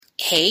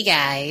Hey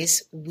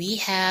guys, we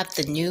have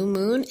the new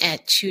moon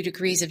at 2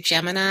 degrees of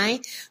Gemini.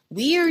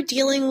 We are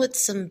dealing with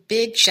some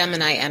big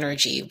Gemini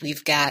energy.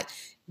 We've got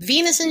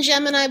Venus in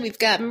Gemini, we've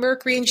got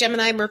Mercury in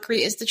Gemini.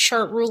 Mercury is the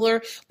chart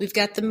ruler. We've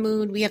got the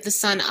moon, we have the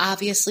sun,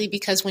 obviously,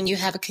 because when you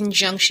have a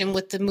conjunction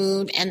with the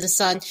moon and the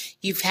sun,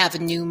 you have a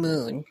new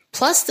moon.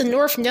 Plus, the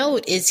North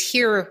Node is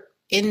here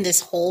in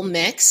this whole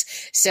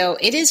mix. So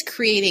it is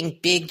creating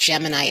big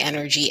Gemini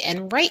energy.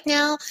 And right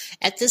now,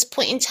 at this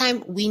point in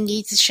time, we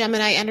need the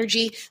Gemini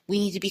energy. We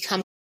need to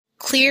become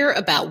clear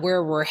about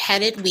where we're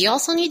headed. We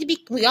also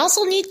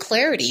need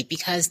clarity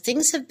because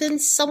things have been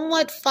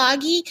somewhat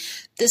foggy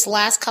this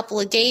last couple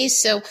of days.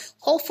 So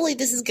hopefully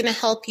this is going to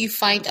help you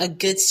find a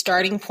good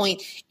starting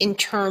point in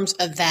terms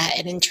of that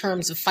and in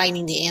terms of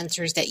finding the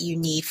answers that you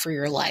need for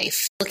your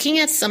life. Looking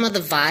at some of the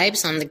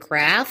vibes on the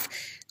graph,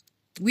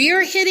 we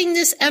are hitting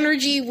this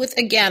energy with,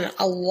 again,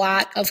 a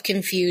lot of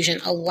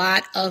confusion, a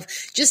lot of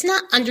just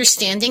not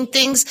understanding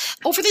things.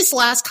 Over this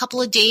last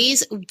couple of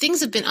days, things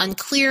have been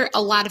unclear.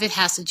 A lot of it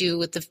has to do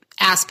with the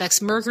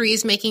aspects Mercury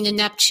is making to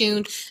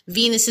Neptune.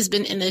 Venus has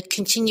been in a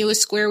continuous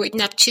square with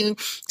Neptune.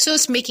 So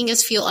it's making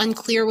us feel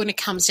unclear when it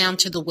comes down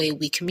to the way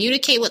we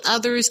communicate with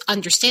others,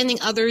 understanding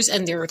others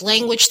and their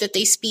language that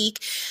they speak.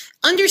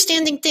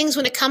 Understanding things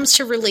when it comes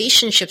to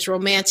relationships,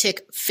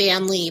 romantic,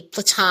 family,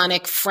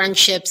 platonic,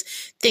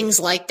 friendships, things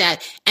like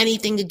that.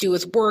 Anything to do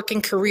with work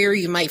and career,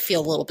 you might feel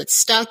a little bit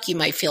stuck. You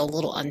might feel a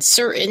little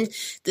uncertain.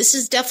 This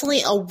is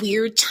definitely a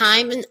weird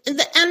time, and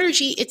the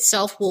energy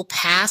itself will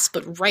pass.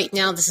 But right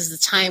now, this is the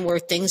time where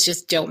things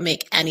just don't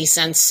make any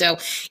sense. So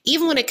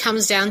even when it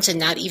comes down to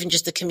not even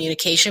just the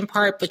communication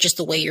part, but just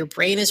the way your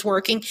brain is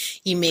working,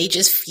 you may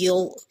just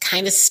feel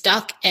kind of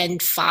stuck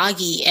and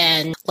foggy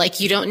and like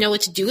you don't know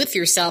what to do with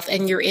yourself.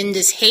 And you're in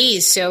this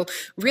haze. So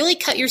really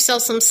cut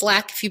yourself some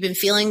slack if you've been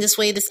feeling this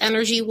way. This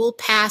energy will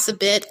pass a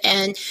bit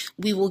and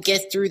we will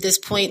get through this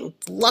point.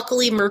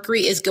 Luckily,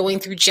 Mercury is going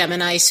through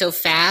Gemini so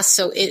fast,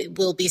 so it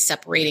will be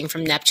separating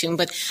from Neptune,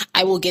 but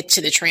I will get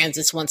to the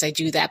transits once I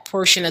do that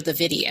portion of the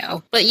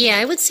video. But yeah,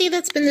 I would say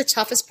that's been the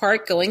toughest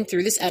part going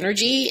through this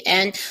energy.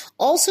 And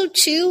also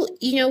too,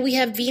 we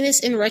have Venus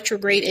in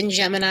retrograde in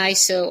Gemini.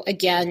 So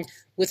again,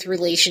 with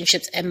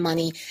relationships and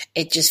money,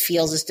 it just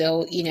feels as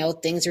though,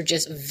 things are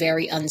just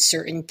very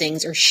uncertain.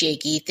 Things are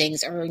shaky.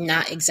 Things are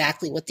not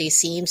exactly what they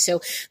seem.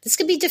 So this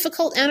could be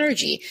difficult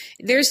energy.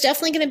 There's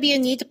definitely going to be a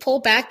need to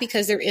pull back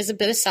because there is a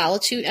bit of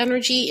solitude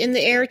energy in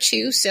the air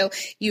too. So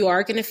you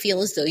are going to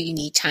feel as though you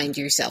need time to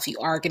yourself. You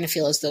are going to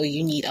feel as though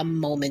you need a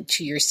moment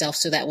to yourself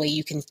so that way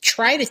you can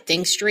try to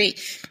think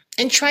straight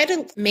and try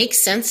to make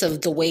sense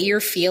of the way you're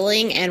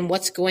feeling and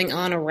what's going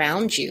on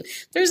around you.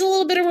 There's a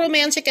little bit of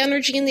romantic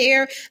energy in the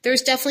air.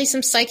 There's definitely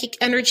some psychic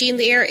energy in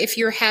the air. If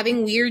you're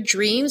having weird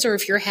dreams or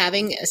if you're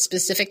having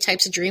specific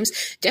types of dreams,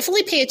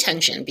 definitely pay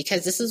attention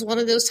because this is one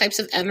of those types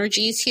of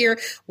energies here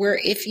where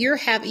if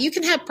you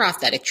can have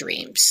prophetic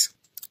dreams.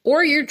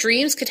 Or your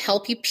dreams could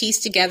help you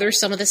piece together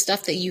some of the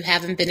stuff that you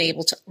haven't been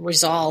able to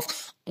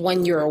resolve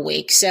when you're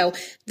awake. So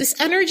this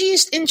energy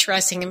is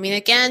interesting. I mean,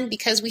 again,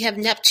 because we have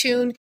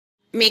Neptune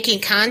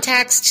making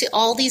contacts to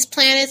all these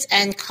planets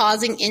and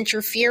causing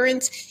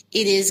interference,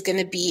 it is going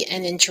to be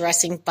an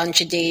interesting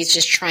bunch of days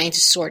just trying to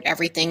sort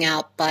everything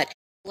out. But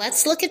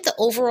let's look at the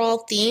overall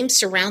theme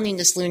surrounding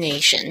this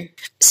lunation.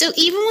 So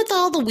even with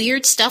all the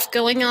weird stuff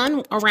going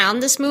on around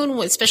this moon,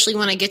 especially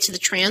when I get to the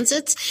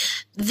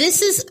transits,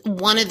 this is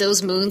one of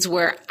those moons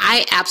where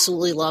I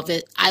absolutely love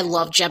it. I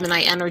love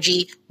Gemini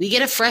energy. We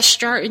get a fresh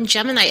start in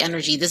Gemini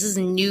energy. This is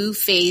new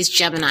phase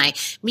Gemini,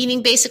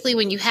 meaning basically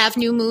when you have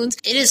new moons,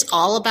 it is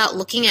all about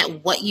looking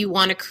at what you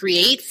want to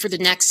create for the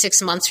next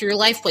 6 months of your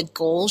life, what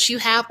goals you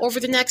have over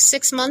the next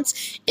 6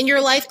 months in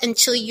your life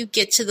until you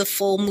get to the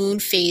full moon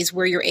phase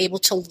where you're able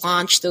to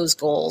launch those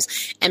goals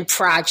and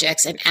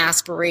projects and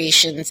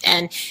aspirations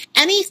and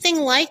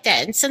anything like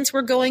that. And since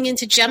we're going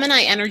into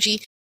Gemini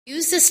energy,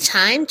 use this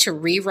time to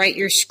rewrite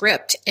your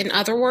script. In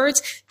other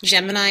words,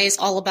 Gemini is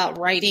all about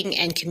writing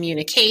and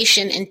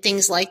communication and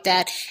things like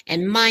that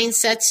and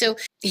mindset. So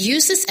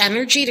use this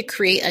energy to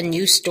create a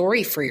new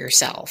story for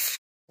yourself.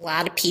 A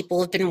lot of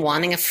people have been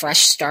wanting a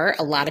fresh start.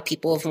 A lot of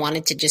people have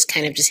wanted to just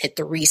hit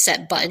the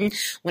reset button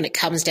when it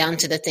comes down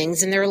to the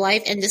things in their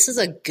life. And this is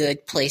a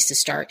good place to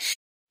start.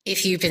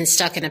 If you've been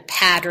stuck in a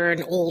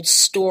pattern, old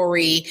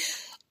story,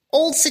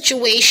 old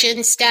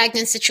situation,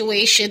 stagnant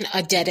situation,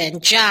 a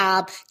dead-end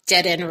job,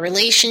 dead-end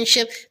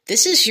relationship,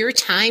 this is your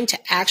time to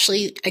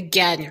actually,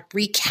 again,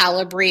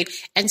 recalibrate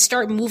and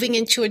start moving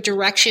into a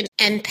direction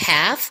and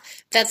path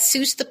that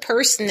suits the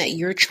person that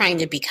you're trying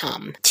to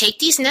become. Take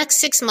these next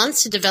 6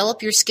 months to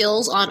develop your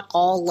skills on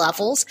all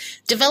levels.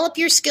 Develop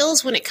your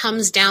skills when it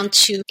comes down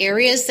to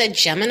areas that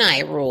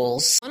Gemini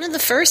rules. One of the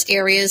first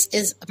areas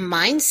is a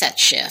mindset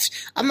shift.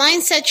 A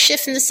mindset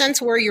shift in the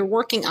sense where you're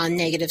working on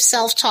negative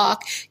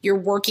self-talk, you're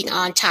working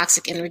on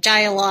toxic inner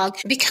dialogue,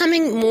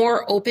 becoming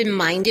more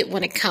open-minded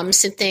when it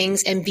comes to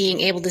things and being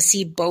able to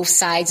see both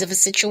sides of a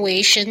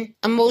situation.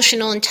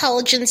 Emotional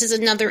intelligence is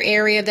another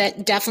area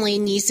that definitely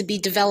needs to be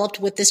developed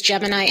with this Gemini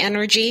Gemini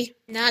energy.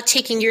 Not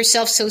taking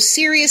yourself so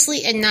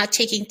seriously and not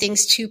taking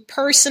things too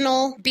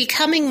personal,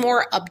 becoming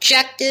more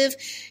objective.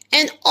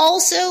 And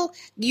also,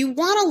 you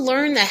want to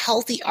learn the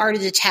healthy art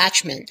of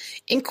detachment.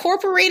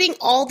 Incorporating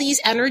all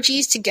these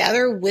energies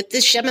together with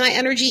this Gemini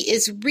energy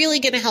is really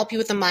going to help you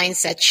with a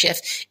mindset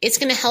shift. It's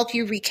going to help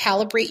you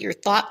recalibrate your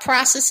thought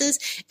processes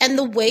and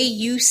the way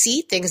you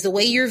see things, the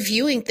way you're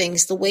viewing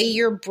things, the way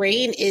your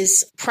brain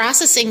is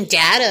processing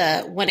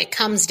data when it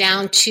comes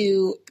down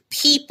to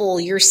people,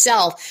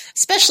 yourself,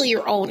 especially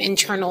your own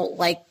internal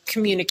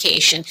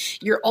communication,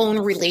 your own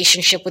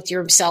relationship with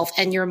yourself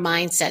and your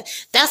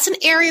mindset. That's an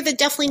area that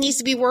definitely needs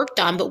to be worked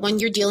on. But when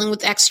you're dealing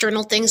with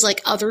external things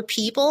like other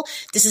people,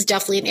 this is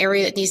definitely an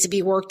area that needs to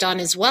be worked on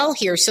as well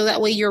here. So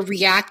that way you're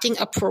reacting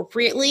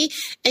appropriately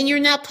and you're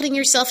not putting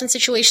yourself in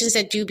situations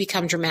that do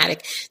become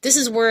dramatic. This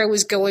is where I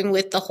was going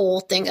with the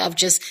whole thing of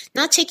just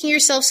not taking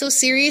yourself so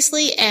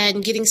seriously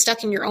and getting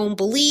stuck in your own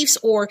beliefs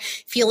or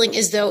feeling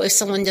as though if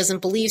someone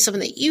doesn't believe something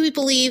that you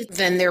believe,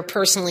 then they're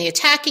personally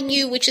attacking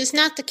you, which is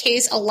not the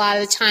case a lot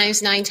of the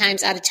times, 9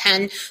 times out of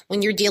 10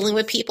 when you're dealing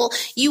with people.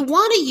 You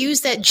want to use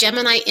that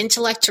Gemini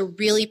intellect to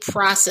really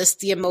process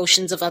the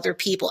emotions of other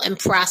people and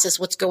process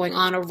what's going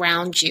on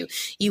around you.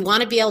 You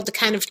want to be able to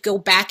kind of go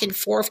back and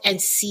forth and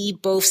see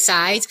both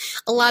sides.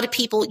 A lot of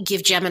people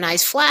give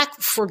Geminis flack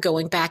for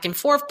going back and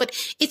forth, but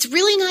it's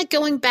really not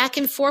going back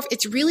and forth.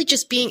 It's really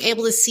just being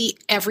able to see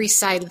every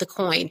side of the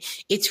coin.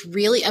 It's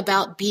really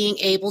about being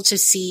able to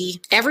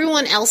see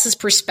everyone else's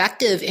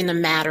perspective in a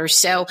matter.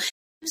 So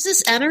use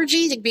this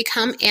energy to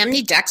become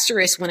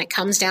ambidextrous when it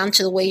comes down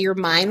to the way your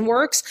mind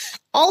works.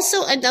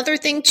 Also, another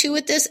thing too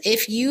with this,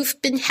 if you've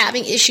been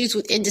having issues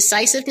with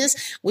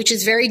indecisiveness, which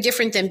is very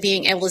different than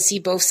being able to see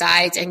both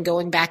sides and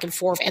going back and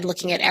forth and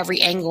looking at every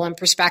angle and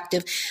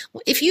perspective.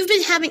 If you've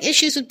been having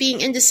issues with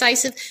being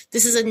indecisive,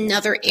 this is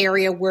another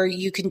area where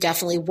you can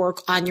definitely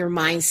work on your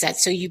mindset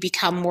so you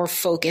become more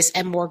focused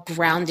and more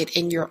grounded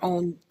in your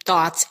own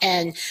thoughts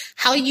and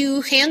how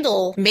you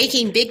handle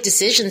making big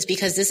decisions,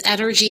 because this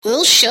energy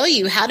will show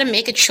you how to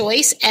make a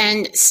choice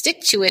and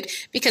stick to it.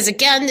 Because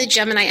again, the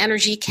Gemini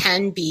energy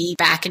can be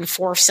back and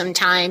forth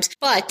sometimes,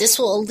 but this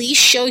will at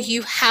least show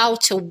you how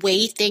to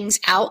weigh things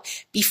out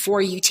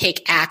before you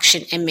take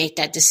action and make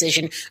that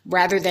decision,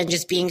 rather than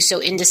just being so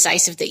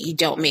indecisive that you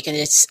don't make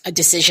a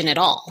decision at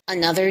all.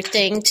 Another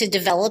thing to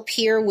develop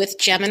here with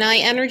Gemini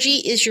energy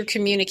is your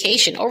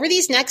communication. Over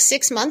these next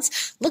 6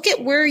 months, look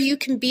at where you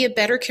can be a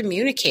better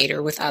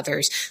communicator with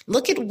others.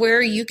 Look at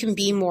where you can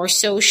be more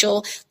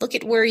social. Look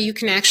at where you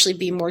can actually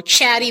be more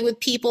chatty with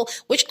people,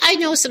 which I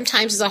know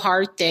sometimes is a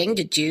hard thing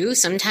to do.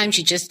 Sometimes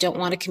you just don't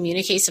want to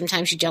communicate.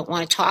 Sometimes you don't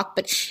want to talk.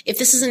 But if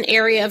this is an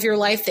area of your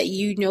life that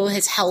you know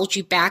has held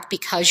you back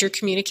because your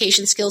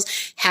communication skills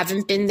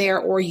haven't been there,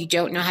 or you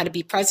don't know how to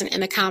be present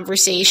in a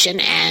conversation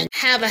and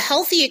have a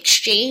healthy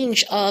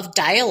exchange of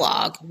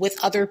dialogue with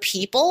other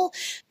people,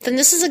 then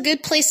this is a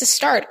good place to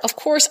start. Of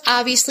course,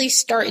 obviously,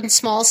 start in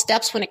small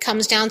steps when it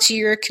comes down to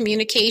your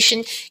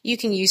communication. You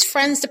can use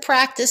friends to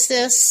practice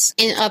this.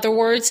 In other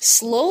words,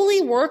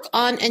 slowly work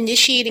on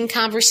initiating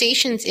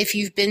conversations if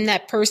you've been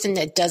that person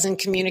that doesn't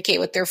communicate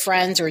with their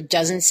friends or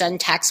doesn't send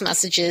text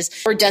messages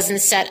or doesn't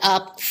set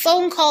up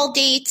phone call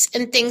dates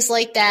and things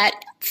like that.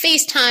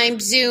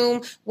 FaceTime,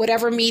 Zoom,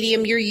 whatever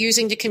medium you're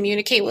using to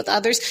communicate with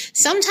others.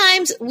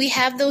 Sometimes we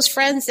have those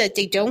friends that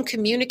they don't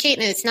communicate,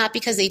 and it's not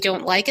because they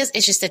don't like us.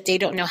 It's just that they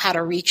don't know how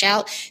to reach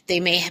out. They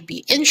may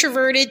be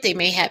introverted. They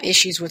may have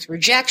issues with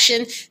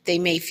rejection. They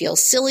may feel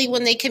silly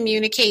when they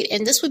communicate.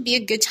 And this would be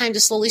a good time to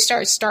slowly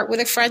start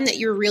with a friend that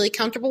you're really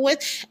comfortable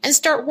with and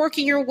start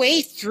working your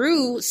way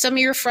through some of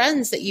your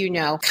friends that you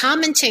know,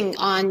 commenting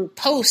on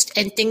posts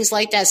and things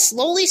like that.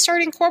 Slowly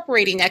start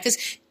incorporating that, because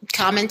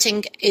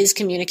commenting is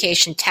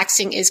communication,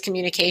 texting is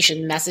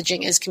communication,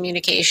 messaging is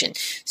communication.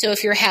 So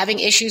if you're having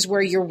issues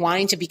where you're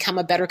wanting to become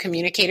a better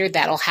communicator,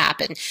 that'll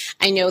happen.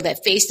 I know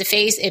that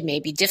face-to-face, it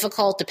may be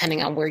difficult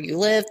depending on where you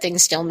live.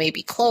 Things still may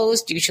be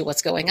closed due to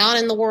what's going on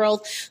in the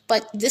world,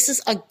 but this is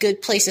a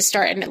good place to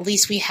start. And at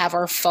least we have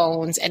our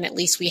phones, and at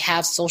least we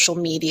have social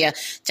media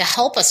to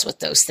help us with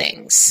those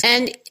things.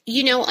 And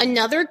you know,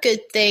 another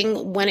good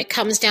thing when it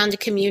comes down to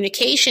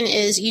communication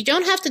is you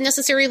don't have to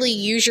necessarily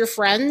use your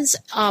friends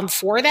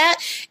for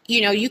that.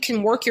 You know, you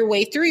can work your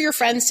way through your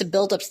friends to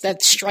build up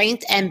that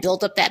strength and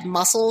build up that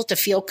muscle to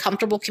feel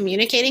comfortable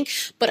communicating.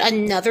 But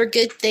another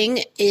good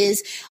thing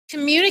is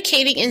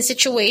communicating in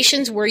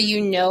situations where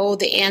you know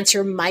the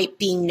answer might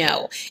be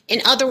no.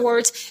 In other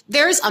words,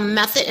 there's a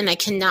method, and I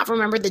cannot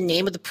remember the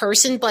name of the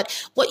person,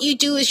 but what you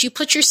do is you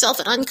put yourself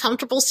in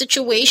uncomfortable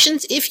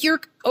situations if you're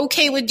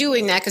okay with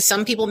doing that, because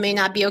some people may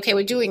not be okay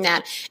with doing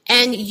that,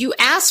 and you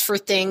ask for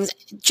things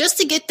just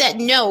to get that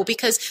no,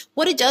 because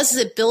what it does is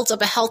it builds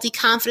up a healthy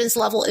confidence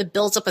level. It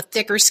builds up a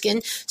thicker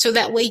skin, so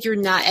that way you're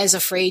not as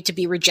afraid to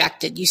be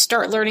rejected. You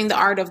start learning the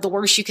art of the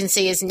worst you can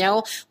say is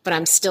no, but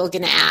I'm still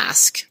going to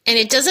ask. And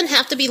it doesn't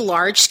have to be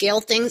large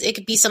scale things. It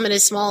could be something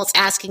as small as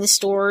asking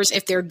stores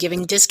if they're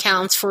giving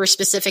discounts for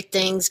specific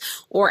things,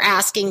 or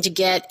asking to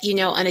get, you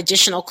know, an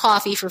additional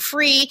coffee for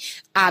free.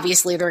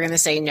 Obviously, they're going to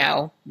say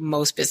no.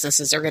 most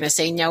businesses are going to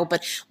say no.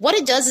 But what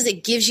it does is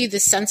it gives you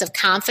this sense of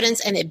confidence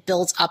and it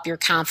builds up your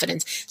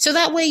confidence. So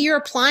that way you're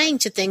applying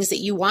to things that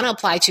you want to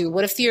apply to.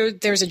 What if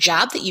there's a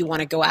job that you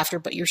want to go after,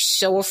 but you're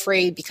so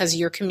afraid because of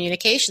your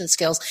communication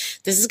skills?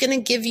 This is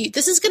going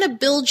to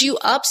build you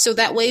up. So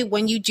that way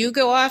when you do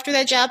go after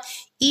that job,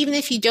 even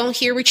if you don't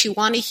hear what you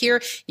want to hear,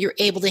 you're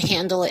able to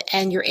handle it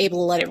and you're able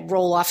to let it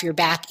roll off your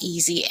back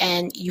easy,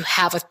 and you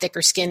have a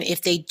thicker skin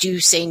if they do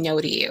say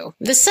no to you.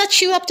 This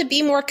sets you up to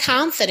be more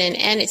confident,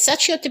 and it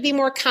sets you up to be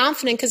more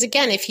confident because,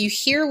 again, if you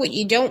hear what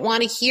you don't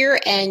want to hear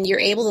and you're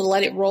able to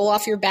let it roll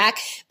off your back,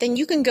 then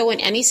you can go in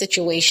any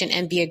situation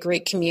and be a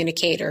great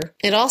communicator.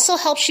 It also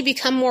helps you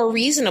become more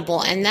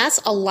reasonable, and that's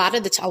a lot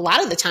of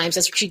the times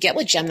that's what you get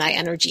with Gemini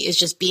energy, is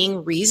just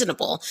being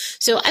reasonable.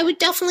 So I would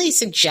definitely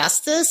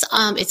suggest this.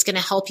 It's going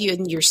to help you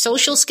in your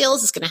social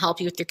skills. It's going to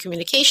help you with your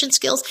communication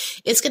skills.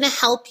 It's going to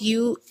help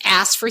you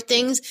ask for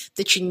things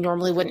that you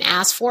normally wouldn't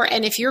ask for.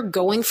 And if you're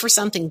going for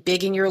something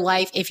big in your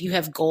life, if you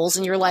have goals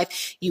in your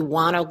life, you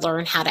want to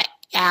learn how to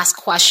ask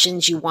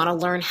questions. You want to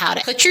learn how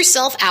to put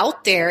yourself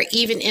out there,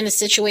 even in a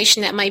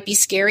situation that might be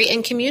scary,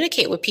 and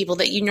communicate with people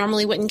that you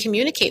normally wouldn't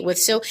communicate with.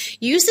 So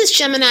use this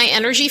Gemini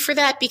energy for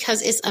that,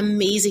 because it's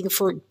amazing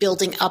for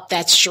building up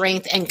that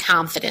strength and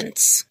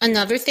confidence.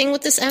 Another thing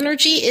with this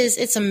energy is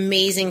it's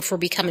amazing for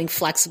becoming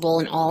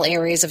flexible in all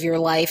areas of your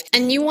life.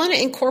 And you want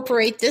to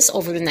incorporate this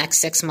over the next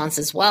 6 months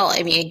as well.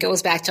 I mean, it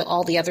goes back to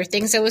all the other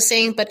things I was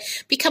saying, but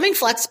becoming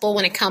flexible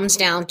when it comes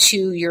down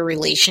to your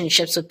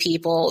relationships with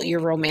people, your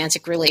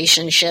romantic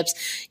relationships,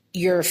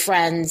 your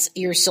friends,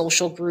 your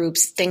social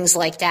groups, things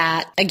like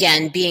that.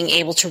 Again, being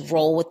able to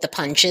roll with the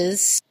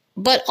punches.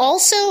 But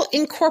also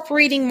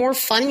incorporating more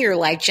fun in your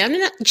life.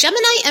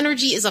 Gemini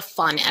energy is a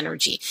fun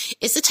energy.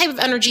 It's the type of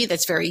energy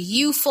that's very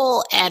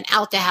youthful and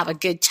out to have a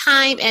good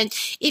time. And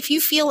if you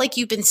feel like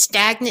you've been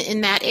stagnant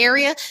in that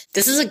area,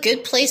 this is a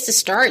good place to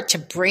start to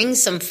bring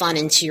some fun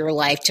into your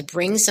life, to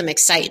bring some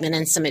excitement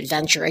and some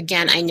adventure.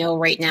 Again, I know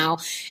right now,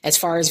 as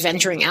far as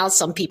venturing out,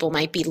 some people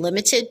might be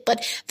limited,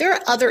 but there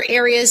are other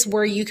areas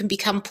where you can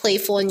become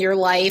playful in your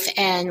life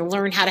and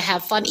learn how to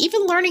have fun,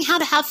 even learning how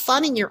to have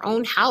fun in your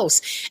own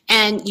house.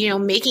 And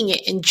making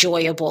it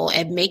enjoyable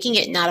and making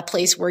it not a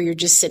place where you're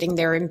just sitting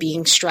there and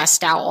being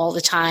stressed out all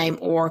the time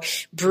or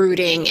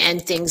brooding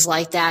and things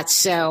like that.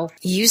 So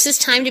use this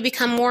time to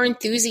become more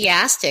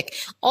enthusiastic.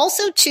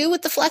 Also, too,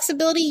 with the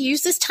flexibility,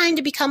 use this time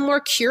to become more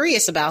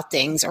curious about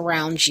things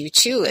around you,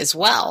 too, as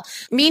well.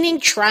 Meaning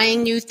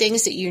trying new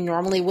things that you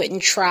normally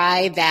wouldn't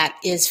try, that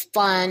is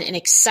fun and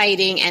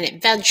exciting and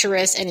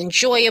adventurous and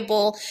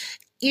enjoyable.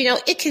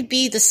 It could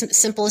be the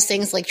simplest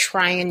things like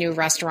trying a new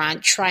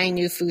restaurant, trying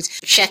new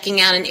foods,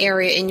 checking out an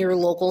area in your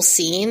local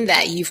scene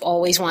that you've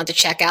always wanted to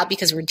check out,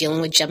 because we're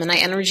dealing with Gemini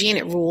energy and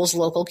it rules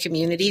local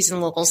communities and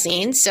local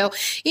scenes. So,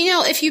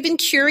 if you've been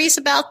curious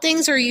about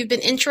things or you've been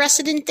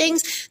interested in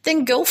things,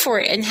 then go for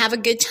it and have a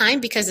good time,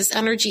 because this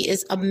energy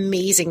is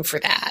amazing for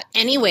that.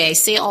 Anyway, I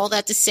say all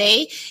that to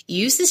say,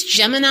 use this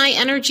Gemini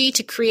energy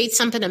to create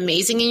something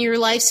amazing in your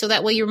life, so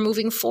that way you're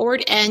moving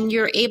forward and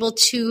you're able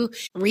to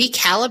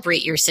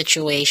recalibrate your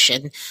situation.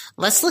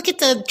 Let's look at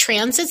the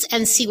transits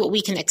and see what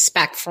we can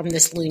expect from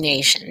this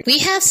lunation. We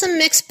have some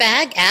mixed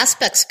bag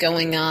aspects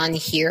going on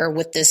here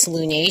with this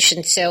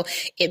lunation, so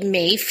it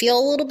may feel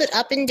a little bit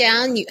up and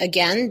down.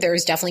 Again,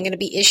 there's definitely going to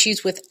be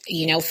issues with,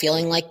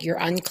 feeling like you're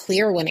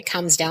unclear when it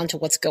comes down to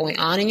what's going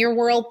on in your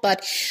world.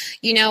 But,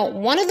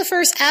 one of the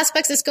first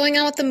aspects that's going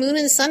on with the moon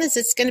and the sun is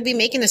it's going to be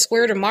making a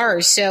square to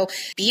Mars. So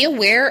be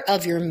aware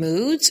of your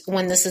moods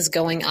when this is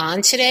going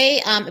on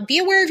today. Be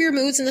aware of your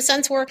moods in the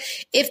sense where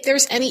if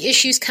there's any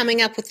issues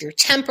coming up with your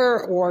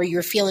temper, or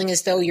you're feeling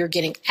as though you're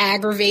getting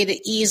aggravated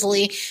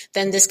easily,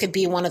 then this could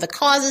be one of the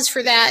causes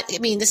for that. I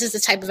mean, this is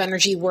the type of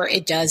energy where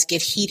it does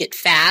get heated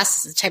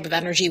fast. It's the type of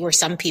energy where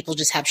some people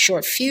just have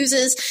short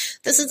fuses.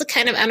 This is the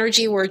kind of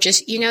energy where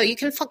just, you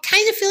can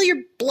kind of feel your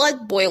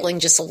blood boiling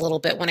just a little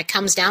bit when it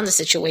comes down to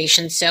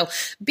situations. So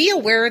be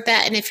aware of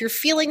that. And if you're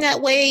feeling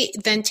that way,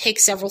 then take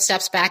several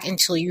steps back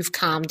until you've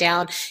calmed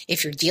down.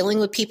 If you're dealing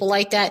with people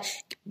like that,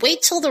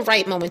 wait till the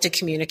right moment to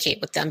communicate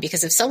with them,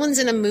 because if someone's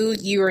in a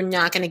mood, you are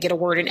not going to get a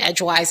word in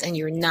edgewise and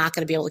you're not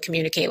going to be able to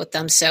communicate with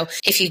them. So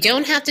if you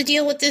don't have to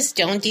deal with this,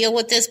 don't deal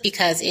with this,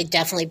 because it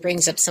definitely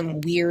brings up some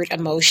weird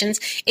emotions.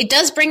 It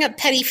does bring up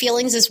petty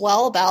feelings as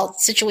well about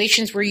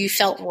situations where you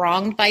felt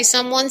wronged by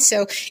someone.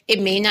 So it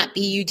may not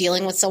be you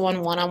dealing with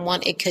someone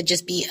one-on-one. It could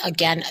just be,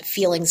 again,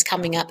 feelings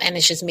coming up and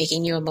it's just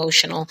making you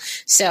emotional.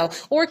 So,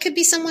 or it could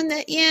be someone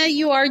that,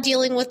 you are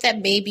dealing with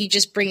that may be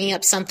just bringing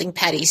up something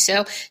petty.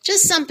 So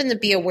just something to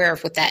be aware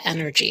of with that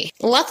energy.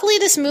 Luckily,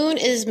 this moon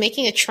is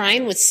making a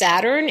trine with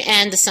Saturn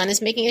and the sun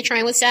is making a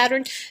trine with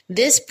Saturn.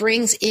 This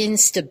brings in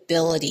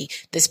stability.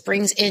 This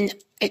brings in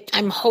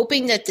I'm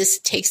hoping that this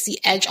takes the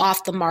edge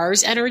off the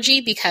Mars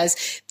energy,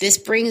 because this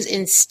brings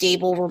in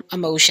stable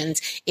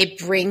emotions. It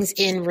brings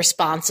in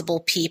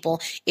responsible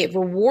people. It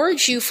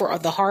rewards you for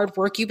the hard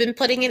work you've been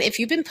putting in. If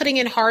you've been putting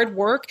in hard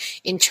work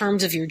in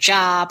terms of your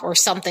job or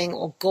something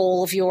or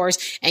goal of yours,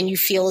 and you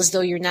feel as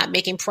though you're not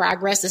making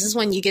progress, this is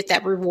when you get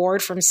that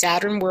reward from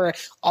Saturn where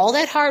all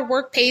that hard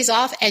work pays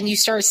off and you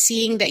start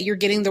seeing that you're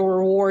getting the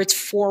rewards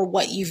for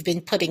what you've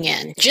been putting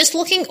in. Just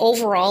looking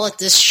overall at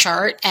this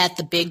chart at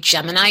the big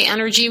Gemini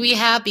energy we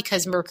have,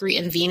 because Mercury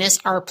and Venus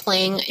are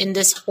playing in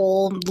this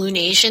whole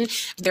lunation.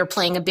 They're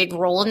playing a big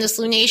role in this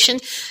lunation.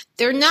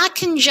 They're not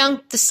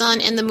conjunct the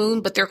sun and the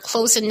moon, but they're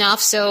close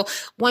enough. So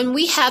when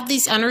we have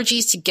these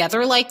energies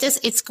together like this,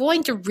 it's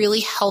going to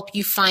really help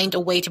you find a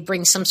way to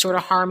bring some sort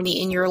of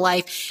harmony in your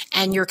life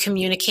and your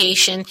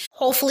communication.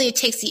 Hopefully it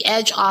takes the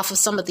edge off of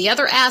some of the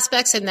other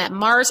aspects, and that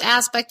Mars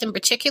aspect in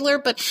particular,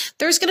 but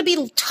there's going to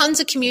be tons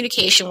of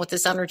communication with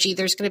this energy.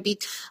 There's going to be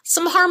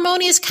some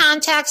harmonious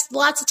contacts,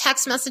 lots of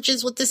text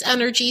messages with this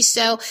energy.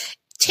 So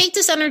take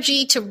this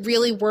energy to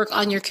really work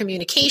on your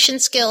communication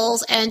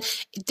skills, and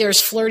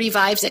there's flirty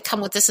vibes that come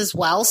with this as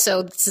well.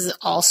 So this is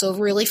also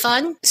really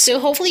fun. So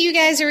hopefully you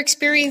guys are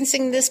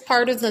experiencing this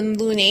part of the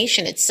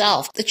lunation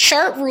itself. The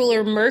chart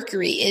ruler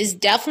Mercury is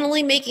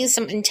definitely making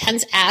some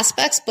intense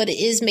aspects, but it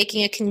is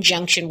making a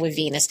conjunction with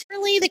Venus.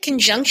 Really, the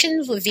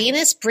conjunction with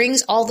Venus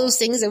brings all those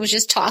things I was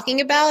just talking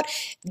about.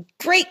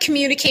 Great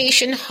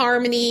communication,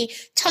 harmony,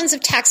 tons of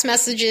text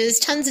messages,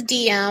 tons of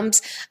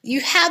DMs.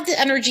 You have the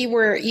energy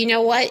where, you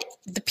know what,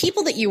 the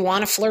people that you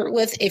want to flirt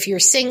with, if you're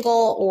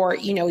single or,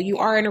 you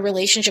are in a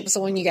relationship with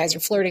someone, you guys are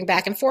flirting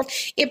back and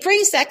forth, it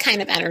brings that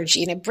kind of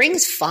energy and it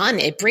brings fun.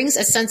 It brings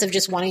a sense of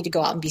just wanting to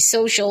go out and be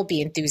social,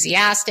 be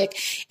enthusiastic.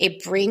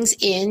 It brings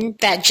in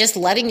that just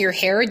letting your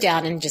hair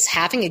down and just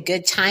having a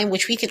good time,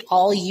 which we could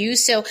all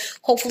use. So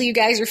hopefully you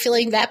guys are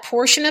feeling that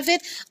portion of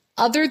it.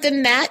 Other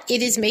than that,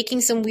 it is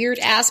making some weird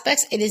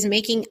aspects. It is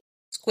making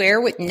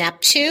square with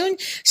Neptune.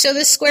 So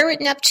the square with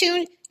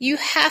Neptune, you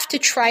have to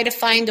try to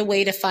find a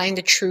way to find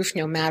the truth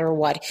no matter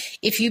what.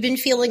 If you've been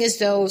feeling as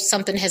though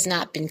something has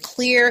not been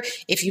clear,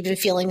 if you've been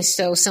feeling as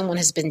though someone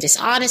has been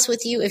dishonest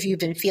with you, if you've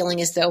been feeling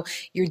as though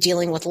you're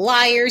dealing with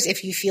liars,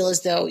 if you feel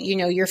as though,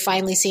 you're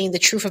finally seeing the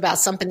truth about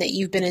something that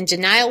you've been in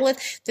denial with,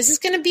 this is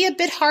going to be a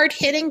bit hard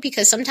hitting,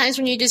 because sometimes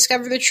when you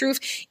discover the truth,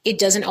 it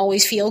doesn't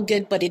always feel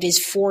good, but it is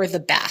for the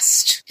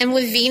best. And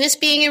with Venus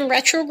being in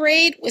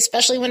retrograde,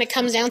 especially when it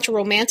comes down to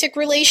romantic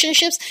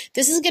relationships,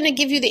 this is going to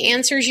give you the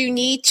answers you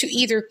need to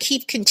either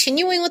keep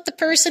continuing with the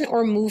person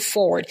or move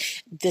forward.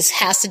 This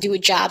has to do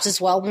with jobs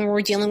as well when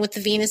we're dealing with the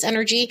Venus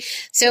energy.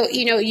 So,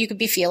 you could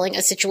be feeling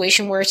a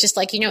situation where it's just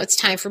like, it's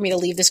time for me to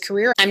leave this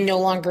career. I'm no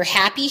longer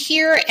happy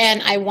here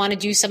and I want to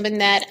do something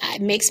that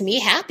makes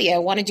me happy. I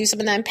want to do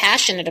something that I'm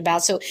passionate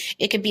about. So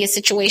it could be a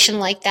situation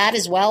like that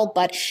as well.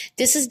 But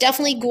this is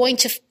definitely going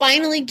to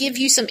finally give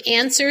you some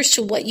answers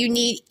to what you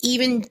need,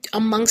 even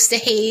amongst the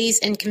haze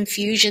and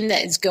confusion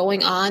that is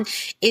going on.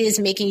 It is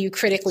making you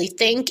critically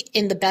think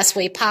in the best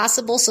way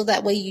possible, so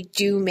that way you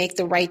do make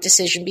the right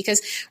decision,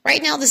 because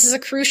right now this is a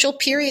crucial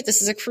period.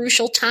 This is a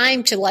crucial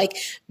time to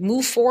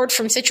move forward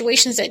from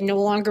situations that no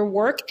longer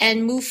work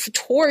and move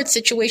towards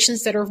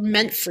situations that are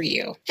meant for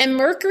you. And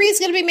Mercury is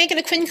going to be making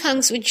a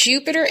quincunx with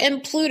Jupiter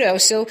and Pluto.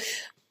 So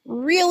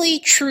really,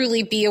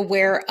 truly be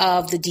aware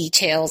of the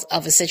details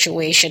of a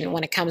situation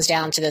when it comes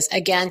down to this.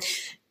 Again,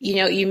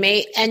 you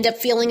may end up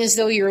feeling as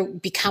though you're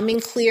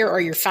becoming clear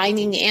or you're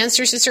finding the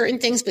answers to certain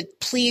things, but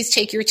please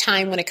take your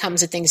time when it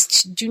comes to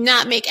things. Do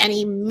not make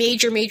any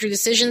major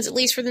decisions, at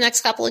least for the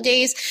next couple of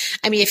days.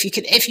 I mean, if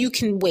you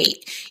can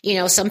wait,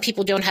 some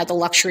people don't have the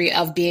luxury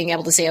of being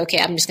able to say, okay,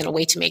 I'm just going to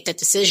wait to make that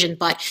decision.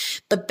 But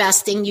the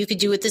best thing you could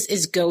do with this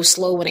is go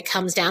slow when it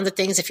comes down to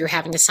things. If you're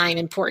having to sign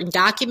important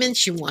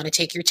documents, you want to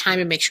take your time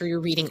and make sure you're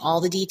reading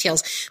all the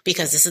details,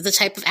 because this is the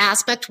type of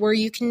aspect where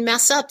you can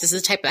mess up. This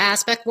is the type of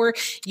aspect where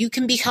you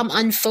can become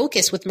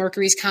unfocused with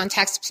Mercury's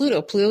contacts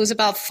Pluto. Pluto is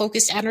about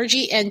focused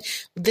energy, and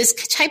this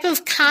type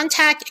of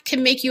contact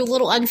can make you a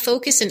little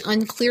unfocused and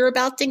unclear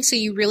about things, so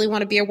you really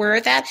want to be aware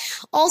of that.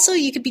 Also,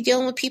 you could be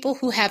dealing with people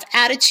who have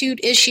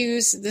attitude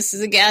issues. This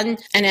is, again,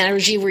 an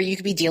energy where you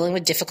could be dealing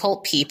with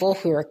difficult people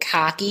who are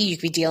cocky. You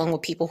could be dealing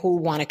with people who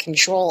want to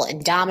control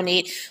and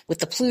dominate with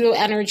the Pluto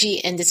energy,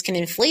 and this can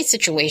inflate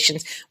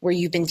situations where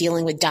you've been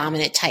dealing with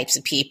dominant types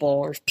of people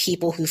or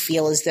people who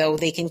feel as though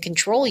they can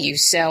control you.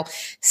 So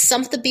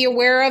something to be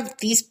aware of.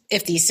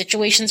 If these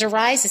situations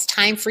arise, it's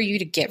time for you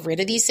to get rid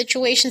of these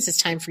situations.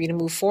 It's time for you to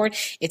move forward.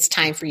 It's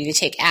time for you to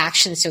take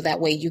action, so that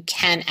way you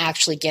can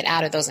actually get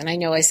out of those. And I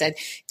know I said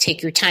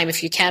take your time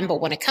if you can, but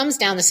when it comes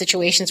down to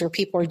situations where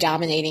people are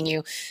dominating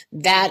you,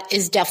 that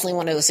is definitely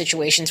one of those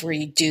situations where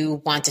you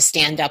do want to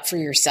stand up for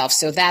yourself.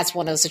 So that's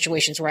one of those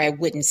situations where I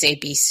wouldn't say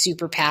be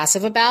super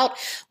passive about.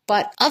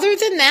 But other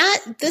than that,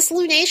 this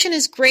lunation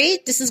is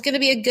great. This is going to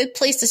be a good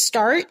place to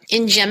start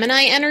in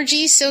Gemini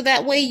energy, so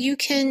that way you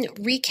can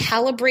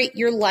recalibrate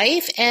your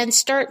life and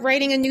start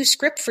writing a new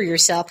script for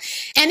yourself.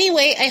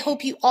 Anyway, I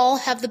hope you all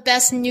have the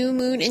best new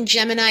moon in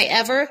Gemini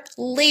ever.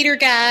 Later,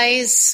 guys.